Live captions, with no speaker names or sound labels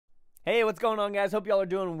Hey, what's going on, guys? Hope y'all are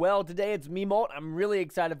doing well. Today it's me, Molt. I'm really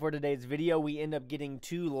excited for today's video. We end up getting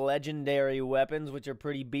 2 legendary weapons, which are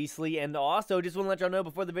pretty beastly. And also, just want to let y'all know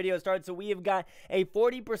before the video starts, so we have got a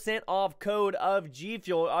 40% off code of G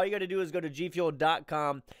Fuel. All you got to do is go to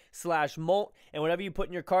gfuel.com/Molt, and whatever you put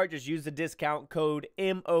in your cart, just use the discount code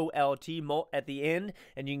MOLT, Molt, at the end,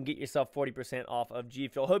 and you can get yourself 40% off of G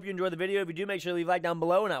Fuel. Hope you enjoy the video. If you do, make sure to leave a like down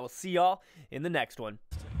below, and I will see y'all in the next one.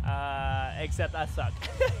 Except I suck.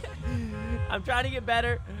 I'm trying to get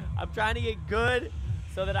better. I'm trying to get good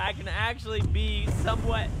so that I can actually be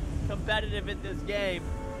somewhat competitive in this game.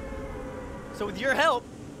 So with your help,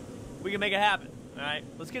 we can make it happen. All right,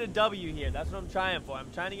 let's get a W here. That's what I'm trying for.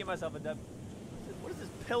 I'm trying to get myself a W. What is this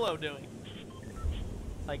pillow doing?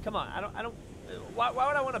 Like, come on. I don't. Why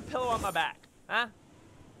would I want a pillow on my back? Huh?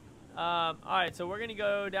 All right, so we're gonna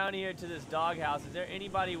go down here to this doghouse. Is there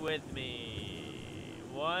anybody with me?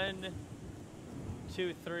 1,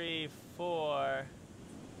 2, 3, 4. I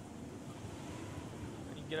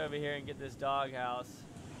can get over here and get this doghouse.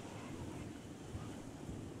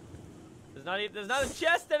 There's not a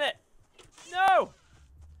chest in it. No.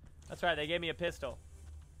 That's right. They gave me a pistol.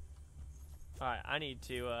 All right. I need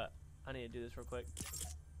to do this real quick.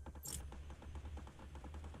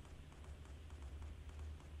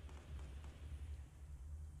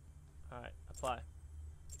 All right. Apply.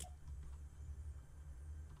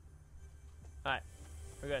 Alright,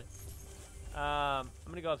 we're good. I'm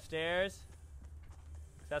gonna go upstairs.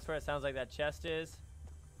 That's where it sounds like that chest is.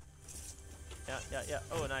 Yeah.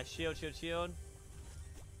 Oh, nice. Shield. Sounds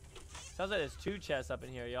like there's 2 chests up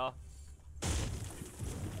in here, y'all. Go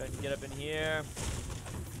ahead and get up in here.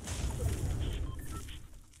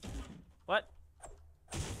 What?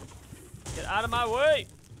 Get out of my way!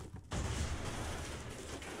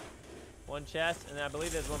 1 chest, and I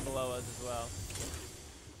believe there's one below us as well.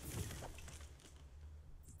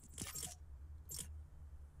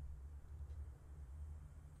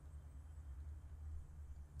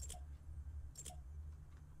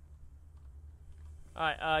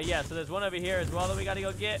 Alright, yeah, so there's one over here as well that we gotta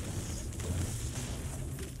go get.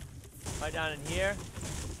 Right down in here.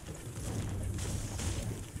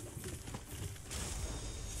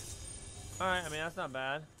 Alright, I mean, that's not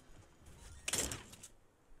bad.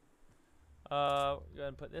 Go ahead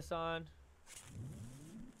and put this on.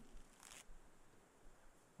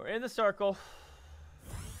 We're in the circle.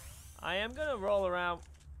 I am gonna roll around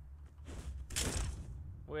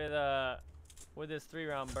with this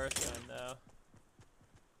 3-round burst gun, though.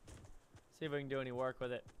 See if we can do any work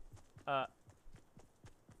with it. I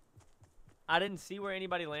didn't see where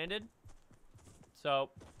anybody landed, so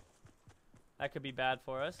that could be bad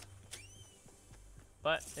for us.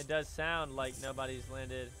 But it does sound like nobody's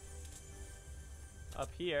landed up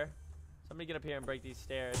here. So I'm gonna get up here and break these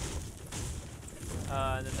stairs.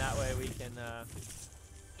 And then that way we can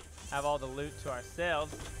have all the loot to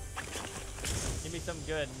ourselves. Give me some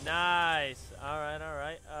good. Nice.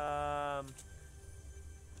 Alright.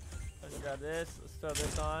 Let's grab this. Let's throw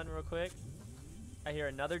this on real quick. I hear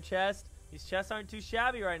another chest. These chests aren't too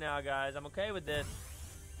shabby right now, guys. I'm okay with this.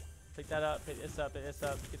 Pick that up. Pick this up. Pick this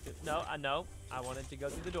up. Get this. No, I know. I wanted to go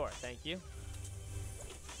through the door. Thank you.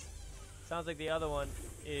 Sounds like the other one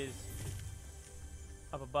is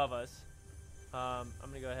up above us. I'm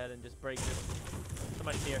gonna go ahead and just break this.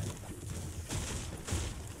 Somebody's here.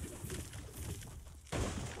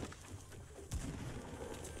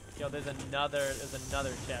 Yo, there's another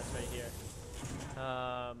chest right here.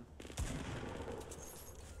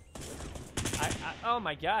 Oh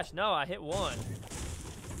my gosh, no, I hit 1.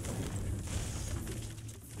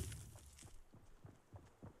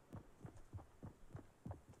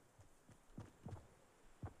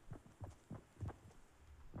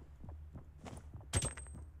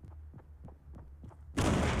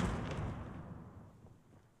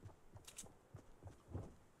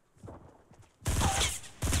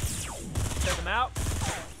 Check them out.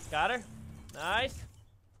 Got her. Nice.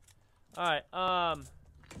 Alright, I'm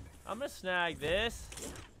gonna snag this.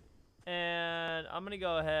 And I'm gonna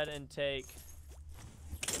go ahead and take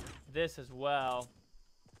this as well.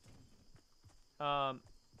 And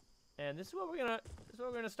this is what we're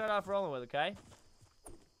gonna start off rolling with, okay?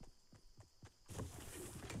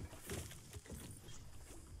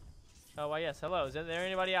 Oh, why yes, hello. Is there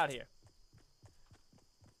anybody out here?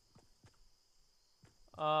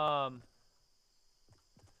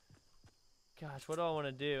 Gosh, what do I want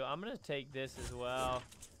to do? I'm gonna take this as well,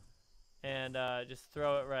 and just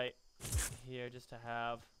throw it right here, just to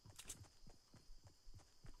have.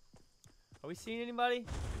 Are we seeing anybody?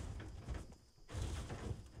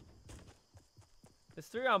 This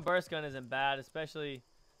 3-round burst gun isn't bad, especially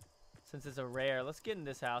Since it's a rare. Let's get in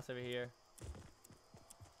this house over here.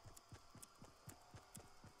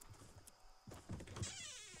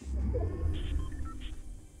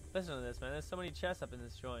 Listen to this, man. There's so many chests up in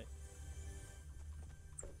this joint.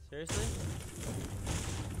 Seriously?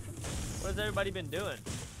 What has everybody been doing?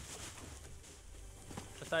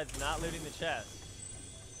 Besides not looting the chest.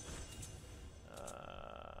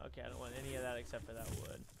 Okay, I don't want any of that except for that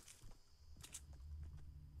wood.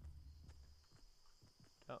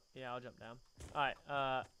 Oh, yeah, I'll jump down. Alright,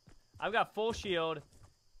 I've got full shield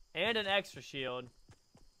and an extra shield.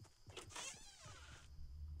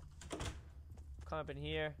 Climb up in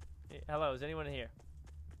here. Hey, hello, is anyone in here?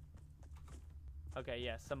 Okay,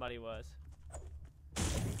 yes, somebody was.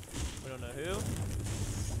 We don't know who.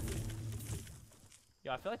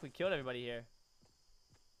 Yo, I feel like we killed everybody here.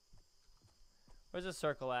 Where's the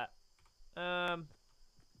circle at? I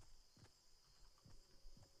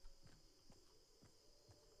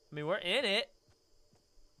mean, we're in it.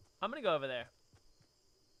 I'm gonna go over there.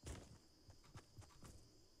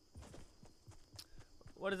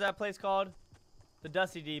 What is that place called? The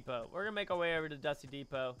Dusty Depot. We're gonna make our way over to Dusty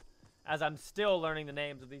Depot as I'm still learning the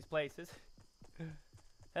names of these places.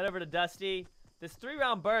 Head over to Dusty. This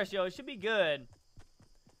 3-round burst, yo, it should be good.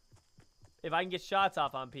 If I can get shots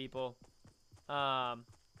off on people. I'll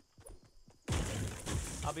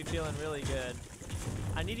be feeling really good.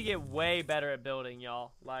 I need to get way better at building,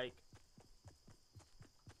 y'all. Like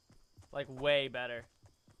way better.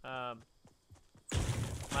 My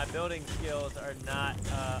building skills are not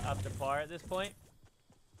up to par at this point.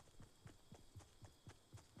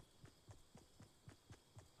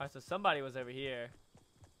 Alright, so somebody was over here.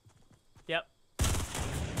 Yep.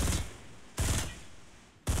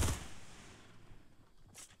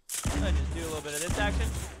 I'm gonna just do a little bit of this action.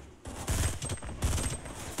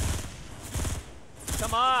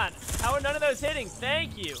 Come on! How are none of those hitting?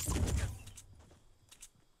 Thank you!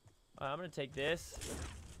 I'm gonna take this.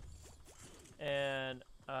 And,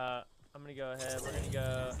 I'm gonna go ahead. We're gonna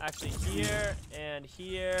go actually here and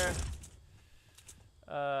here.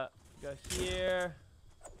 Go here.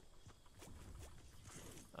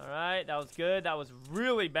 Alright, that was good. That was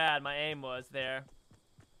really bad, my aim was there.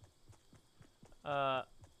 I'm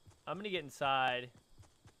gonna get inside.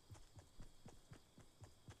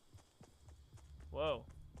 Whoa.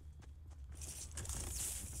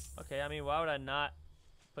 Okay, I mean, why would I not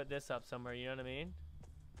put this up somewhere, you know what I mean?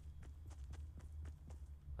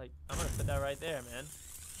 Like, I'm gonna put that right there, man.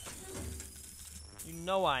 You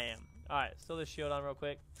know I am. Alright, still this shield on real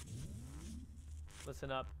quick.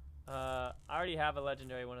 Listen up. I already have a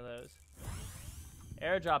legendary one of those.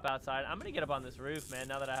 Airdrop outside. I'm gonna get up on this roof, man,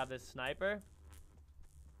 now that I have this sniper.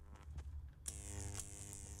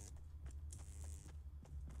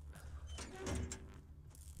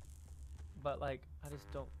 But, like, I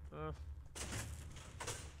just don't...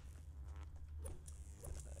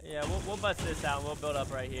 Yeah, we'll bust this out and we'll build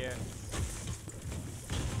up right here.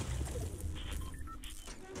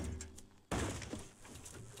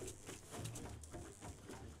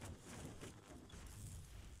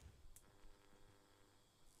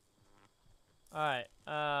 Alright,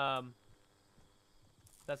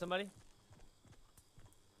 is that somebody?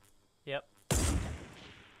 Yep.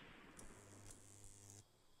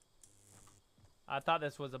 I thought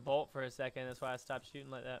this was a bolt for a second, that's why I stopped shooting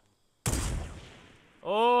like that.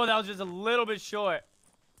 Oh, that was just a little bit short.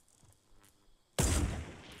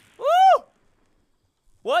 Woo!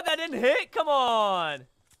 What? That didn't hit? Come on!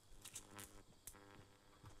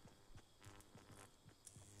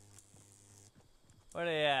 Where are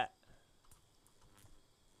they at?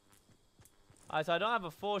 Alright, so I don't have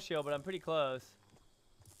a full shield, but I'm pretty close.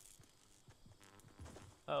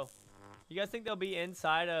 Oh. You guys think they'll be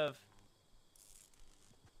inside of...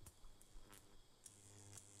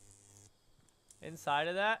 inside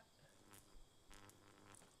of that?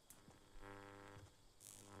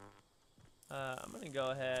 I'm gonna go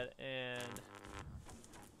ahead and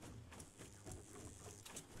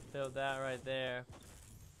build that right there.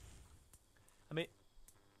 I mean,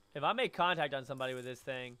 if I make contact on somebody with this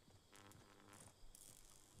thing,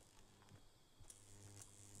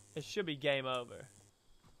 it should be game over.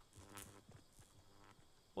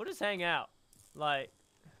 We'll just hang out. Like,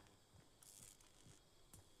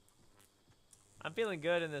 I'm feeling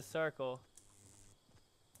good in this circle.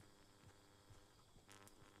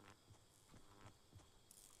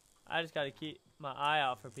 I just gotta keep my eye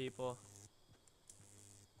out for people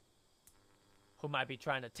who might be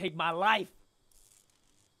trying to take my life.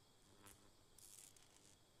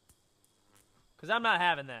 Because I'm not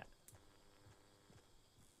having that.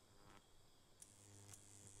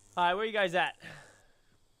 Alright, where you guys at?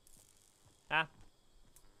 Huh?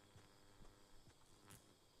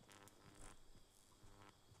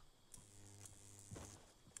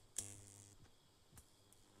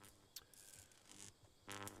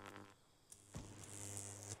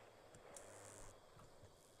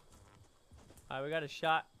 Alright, we got a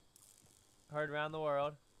shot heard around the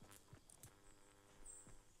world.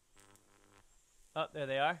 Oh, there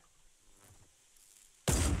they are.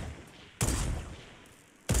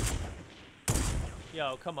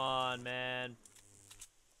 Yo, come on, man.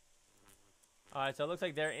 Alright, so it looks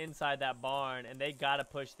like they're inside that barn, and they gotta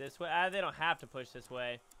push this way. They don't have to push this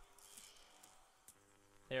way.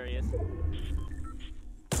 There he is.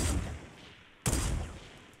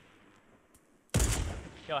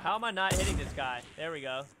 Yo, how am I not hitting this guy? There we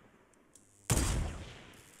go.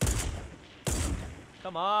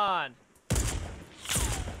 Come on.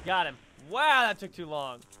 Got him. Wow, that took too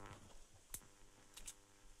long.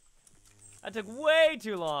 That took way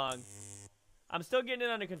too long. I'm still getting it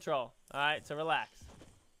under control. Alright, so relax.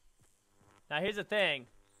 Now here's the thing.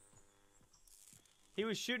 He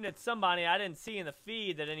was shooting at somebody. I didn't see in the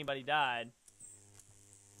feed that anybody died.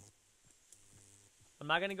 I'm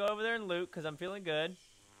not going to go over there and loot because I'm feeling good.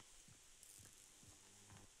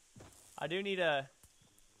 I do need to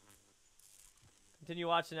continue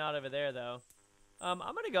watching out over there, though. I'm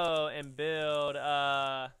going to go and build,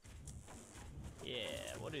 yeah,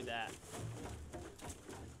 we'll do that.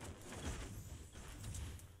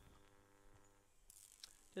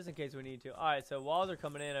 Just in case we need to. Alright, so walls are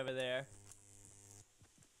coming in over there.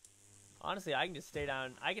 Honestly, I can just stay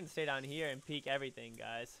down. I can stay down here and peek everything,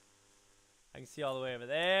 guys. I can see all the way over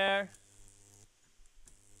there.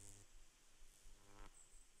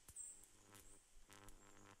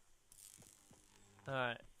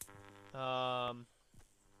 Alright.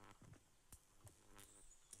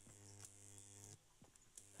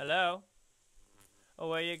 Hello? Oh,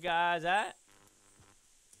 where you guys at?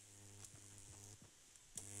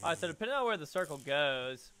 Alright, so depending on where the circle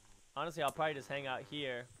goes, honestly, I'll probably just hang out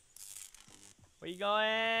here. Where you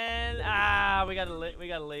going? Ah, we gotta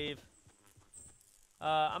leave.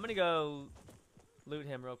 I'm gonna go loot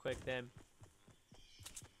him real quick then.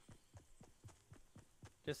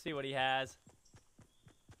 Just see what he has.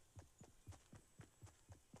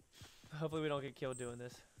 Hopefully we don't get killed doing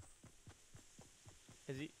this.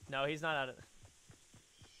 Is he? No, he's not out of...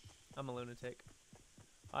 I'm a lunatic.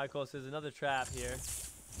 Alright, cool. So there's another trap here.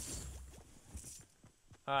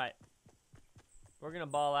 Alright. We're gonna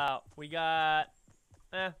ball out. We got...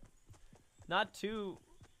 not too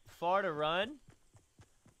far to run.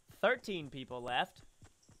 13 people left.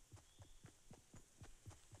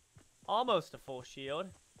 Almost a full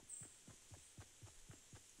shield.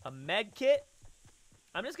 A med kit.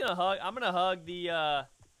 I'm just gonna hug. I'm gonna hug the.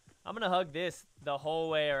 I'm gonna hug this the whole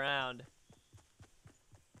way around.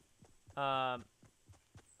 Cause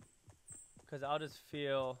I'll just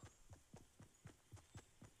feel.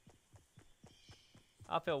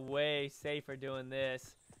 I'll feel way safer doing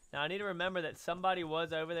this. Now I need to remember that somebody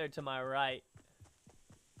was over there to my right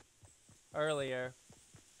earlier.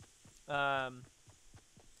 But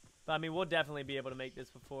I mean, we'll definitely be able to make this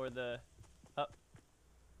before the.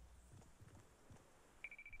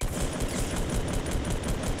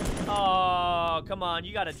 Oh, come on.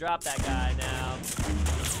 You got to drop that guy now.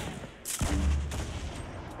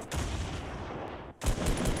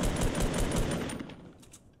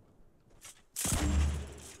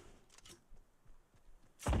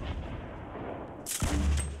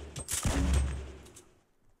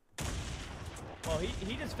 Oh,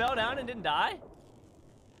 he just fell down and didn't die?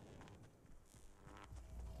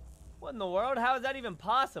 What in the world? How is that even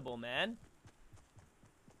possible, man?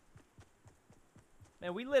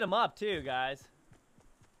 Man, we lit him up too, guys.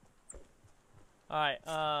 Alright,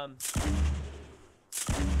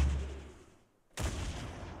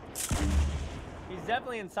 he's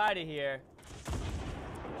definitely inside of here.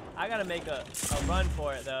 I gotta make a run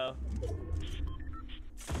for it, though.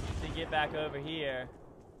 To get back over here.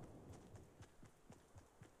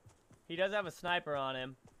 He does have a sniper on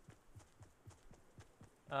him.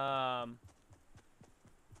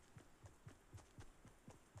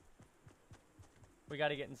 We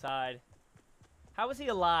gotta get inside. How is he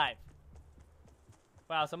alive?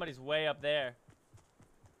 Wow, somebody's way up there.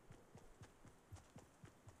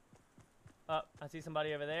 Oh, I see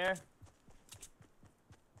somebody over there.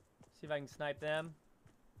 See if I can snipe them.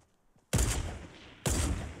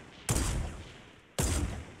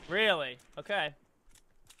 Really? Okay.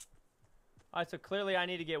 Alright, so clearly I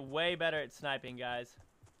need to get way better at sniping, guys.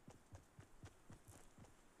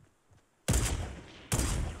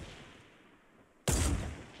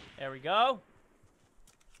 There we go.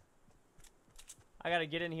 I gotta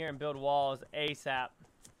get in here and build walls ASAP.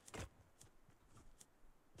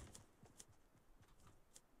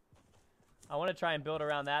 I want to try and build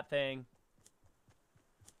around that thing.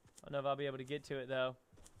 I don't know if I'll be able to get to it, though.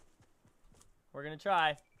 We're gonna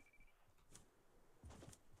try.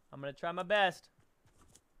 I'm gonna try my best.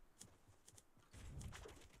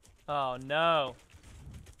 Oh no.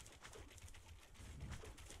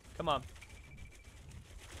 Come on.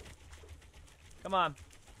 Come on.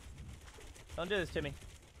 Don't do this to me.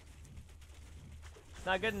 It's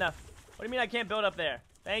not good enough. What do you mean I can't build up there?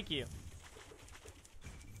 Thank you.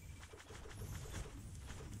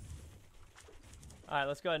 Alright,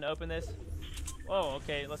 let's go ahead and open this. Whoa,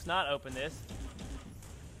 okay, let's not open this.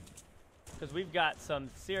 Because we've got some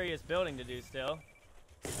serious building to do still.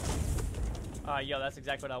 Alright, yo, that's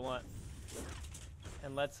exactly what I want.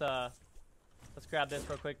 And let's grab this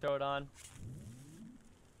real quick, throw it on.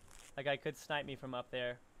 That guy could snipe me from up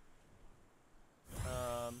there.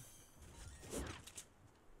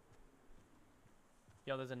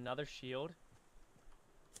 Yo, there's another shield.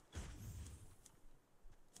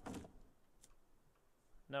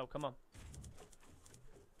 No, come on.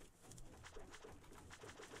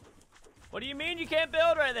 What do you mean you can't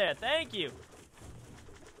build right there? Thank you.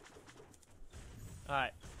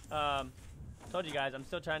 Alright. Told you guys, I'm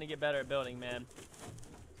still trying to get better at building, man.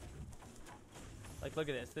 Like, look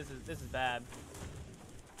at this. This is bad.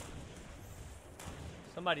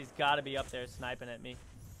 Somebody's got to be up there sniping at me.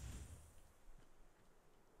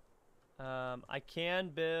 I can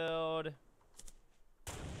build.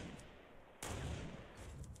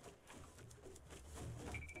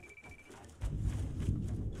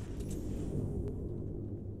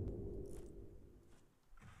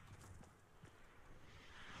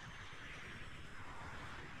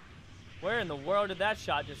 Where in the world did that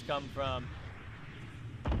shot just come from?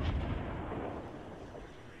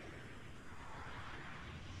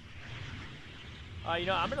 You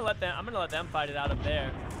know, I'm gonna let them fight it out up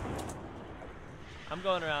there. I'm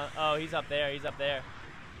going around. Oh, he's up there. He's up there.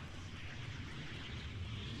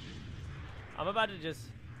 I'm about to just.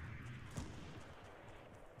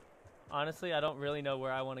 Honestly, I don't really know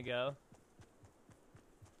where I want to go.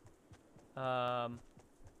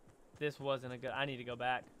 This wasn't a good. I need to go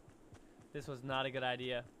back. This was not a good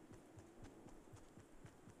idea.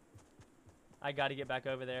 I got to get back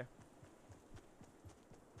over there.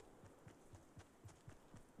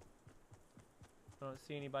 I don't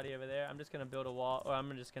see anybody over there. I'm just going to build a wall, or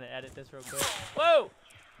I'm just going to edit this real quick. Whoa!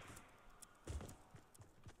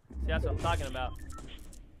 See, that's what I'm talking about.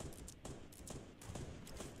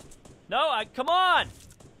 No, come on!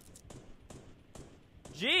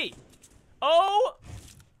 Gee! Oh!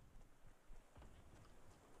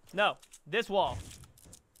 No, this wall.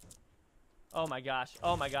 Oh my gosh.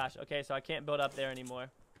 Oh my gosh. Okay, so I can't build up there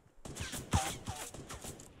anymore.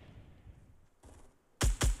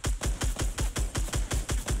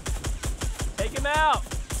 Take him out.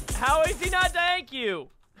 How is he not? Thank you.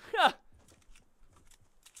 Alright,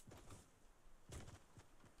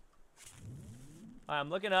 I'm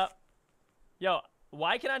looking up. Yo,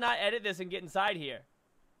 why can I not edit this and get inside here?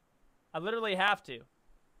 I literally have to.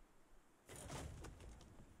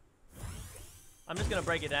 I'm just gonna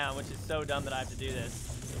break it down, which is so dumb that I have to do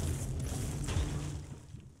this.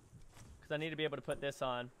 Because I need to be able to put this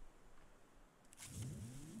on.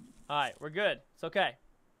 Alright, we're good. It's okay.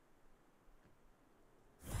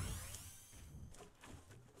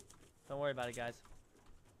 Don't worry about it, guys.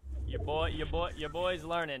 Your boy's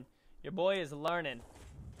learning. Your boy is learning.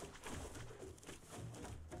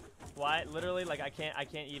 Why? Literally, like I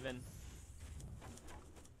can't even.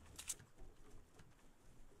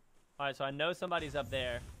 Alright, so I know somebody's up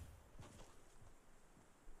there.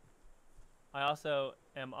 I also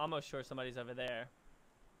am almost sure somebody's over there.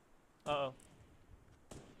 Uh-oh.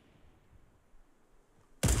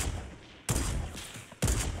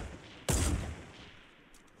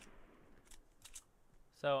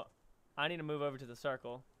 So, I need to move over to the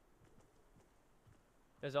circle.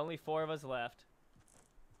 There's only 4 of us left.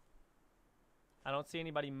 I don't see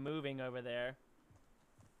anybody moving over there.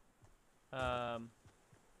 I'm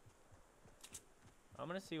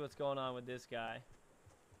gonna see what's going on with this guy.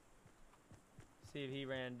 See if he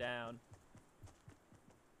ran down.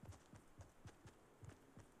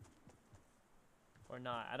 Or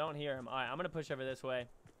not. I don't hear him. Alright, I'm gonna push over this way.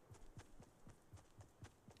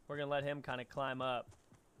 We're gonna let him kind of climb up.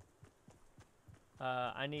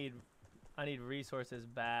 I need resources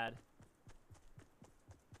bad.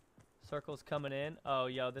 Circle's coming in. Oh,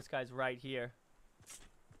 yo, this guy's right here.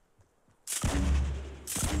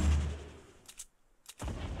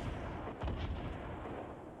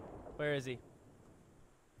 Where is he?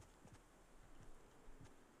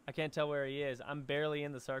 I can't tell where he is. I'm barely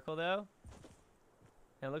in the circle, though.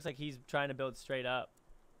 And it looks like he's trying to build straight up.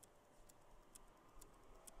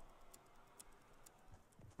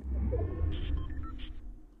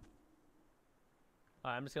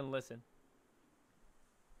 Alright, I'm just going to listen.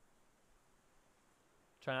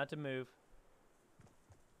 Try not to move.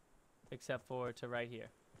 Except for to right here.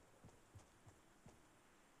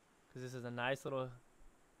 Because this is a nice little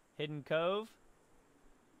hidden cove.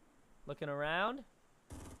 Looking around.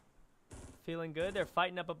 Feeling good. They're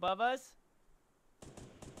fighting up above us.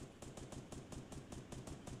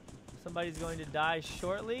 Somebody's going to die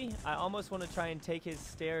shortly. I almost want to try and take his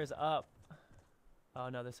stairs up. Oh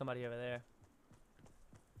no, there's somebody over there.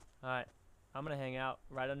 Alright. I'm going to hang out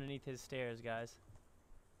right underneath his stairs, guys.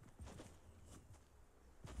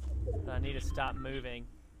 But I need to stop moving.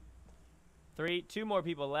 Two more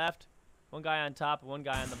people left. One guy on top, one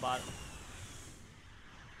guy on the bottom.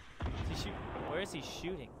 Is he Where is he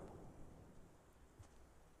shooting?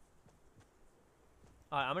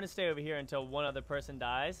 Alright, I'm going to stay over here until one other person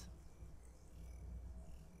dies.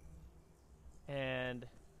 And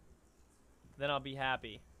then I'll be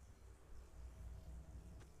happy.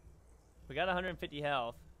 We got 150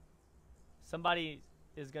 health. Somebody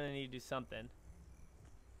is going to need to do something.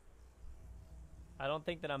 I don't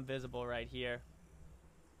think that I'm visible right here.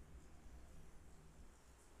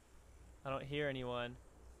 I don't hear anyone.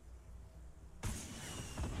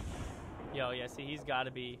 Yo, yeah, see, he's got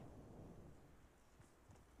to be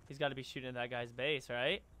shooting at that guy's base,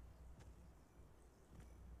 right?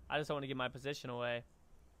 I just don't want to give my position away.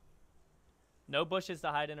 No bushes to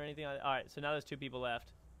hide in or anything like that. All right, so now there's 2 people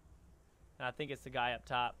left. And I think it's the guy up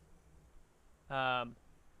top. And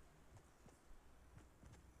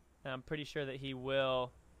I'm pretty sure that he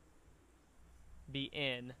will be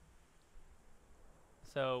in.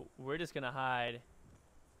 So we're just going to hide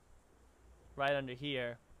right under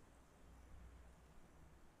here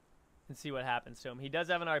and see what happens to him. He does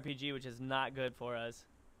have an RPG, which is not good for us.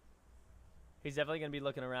 He's definitely going to be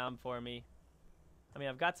looking around for me. I mean,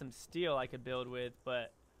 I've got some steel I could build with,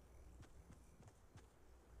 but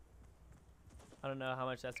I don't know how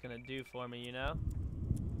much that's going to do for me, you know?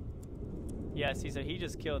 Yeah, see, so he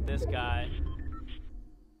just killed this guy.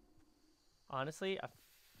 Honestly,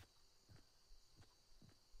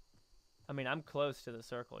 I mean, I'm close to the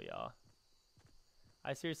circle, y'all.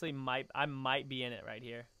 I seriously might be in it right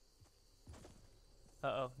here.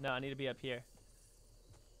 Uh-oh, no, I need to be up here.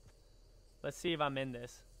 Let's see if I'm in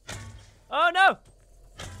this. Oh, no!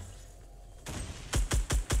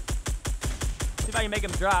 See if I can make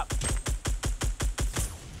him drop.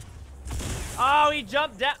 Oh, he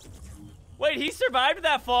jumped down. Wait, he survived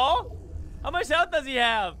that fall? How much health does he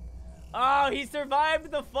have? Oh, he survived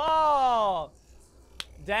the fall.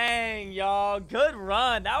 Dang, y'all. Good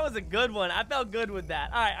run. That was a good one. I felt good with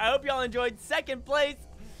that. All right, I hope y'all enjoyed second place.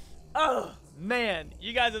 Oh, man.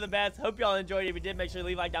 You guys are the best. Hope y'all enjoyed it. If you did, make sure to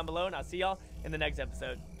leave a like down below, and I'll see y'all in the next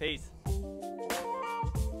episode. Peace.